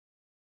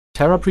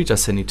Terra Preta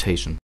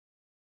Sanitation.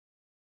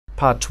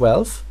 Part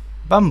 12.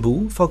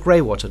 Bamboo for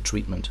greywater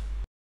treatment.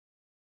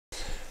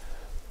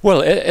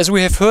 Well, as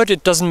we have heard,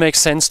 it doesn't make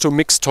sense to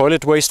mix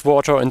toilet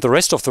wastewater and the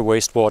rest of the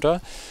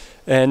wastewater.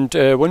 And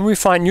when we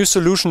find new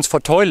solutions for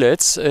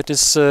toilets, it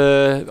is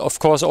of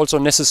course also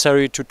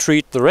necessary to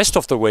treat the rest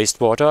of the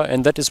wastewater,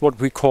 and that is what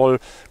we call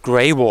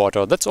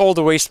greywater. That's all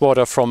the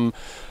wastewater from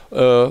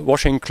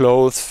washing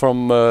clothes,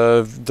 from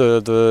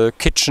the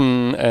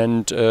kitchen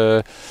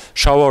and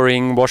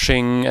showering,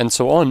 washing and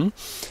so on.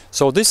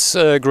 So this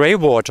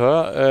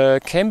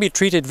greywater can be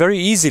treated very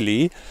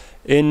easily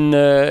in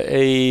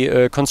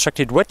a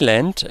constructed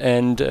wetland,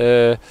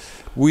 and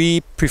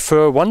we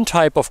prefer one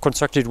type of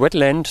constructed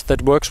wetland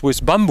that works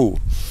with bamboo.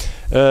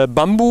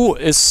 Bamboo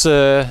is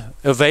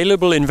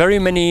available in very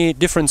many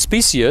different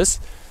species,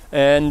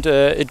 and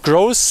it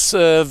grows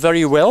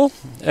very well,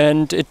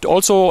 and it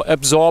also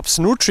absorbs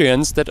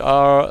nutrients that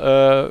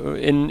are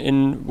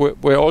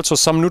where also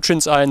some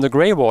nutrients are in the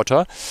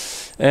greywater.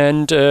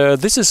 And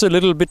this is a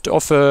little bit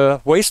of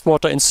a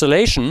wastewater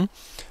installation.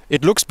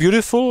 It looks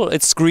beautiful,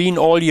 it's green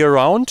all year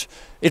round.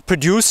 It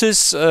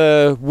produces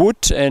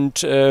wood and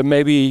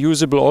maybe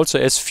usable also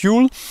as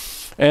fuel.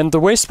 And the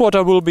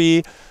wastewater will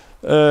be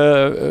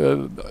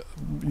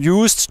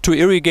used to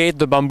irrigate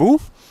the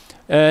bamboo.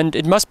 And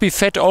it must be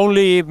fed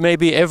only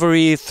maybe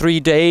every 3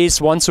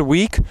 days, once a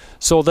week,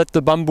 so that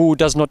the bamboo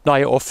does not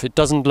die off. It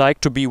doesn't like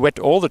to be wet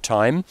all the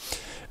time.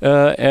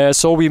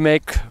 So we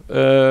make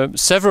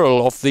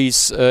several of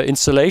these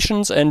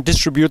installations and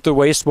distribute the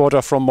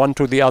wastewater from one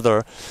to the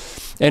other.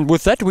 And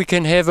with that we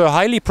can have a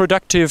highly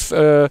productive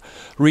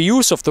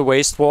reuse of the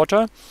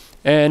wastewater.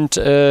 And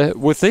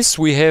with this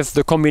we have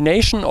the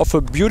combination of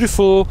a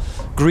beautiful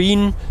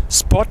green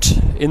spot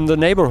in the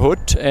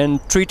neighborhood and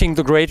treating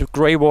the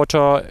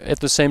greywater at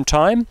the same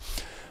time.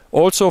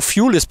 Also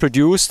fuel is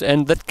produced,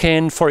 and that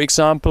can, for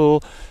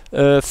example,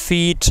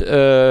 feed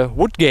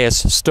wood gas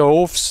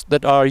stoves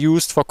that are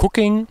used for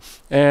cooking,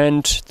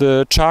 and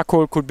the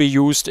charcoal could be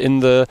used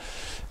in the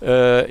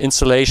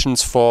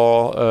installations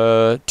for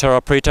Terra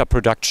Preta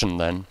production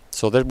then.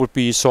 So that would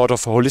be sort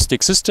of a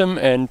holistic system,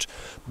 and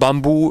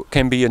bamboo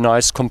can be a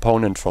nice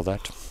component for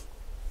that.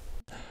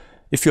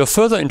 If you're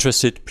further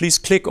interested, please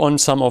click on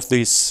some of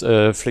these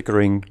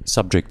flickering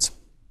subjects.